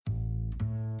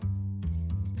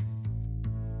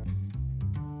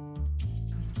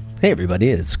Hey everybody,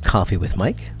 it's Coffee with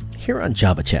Mike here on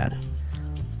Java Chat.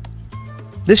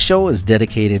 This show is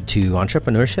dedicated to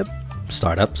entrepreneurship,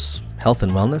 startups, health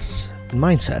and wellness, and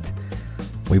mindset.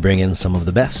 We bring in some of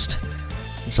the best,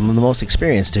 some of the most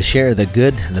experienced to share the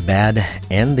good, the bad,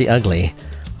 and the ugly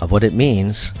of what it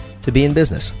means to be in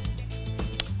business.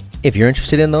 If you're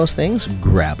interested in those things,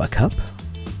 grab a cup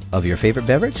of your favorite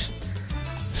beverage,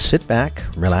 sit back,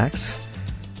 relax,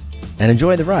 and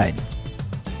enjoy the ride.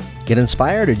 Get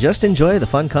inspired or just enjoy the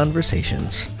fun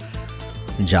conversations.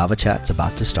 Java Chat's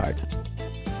about to start.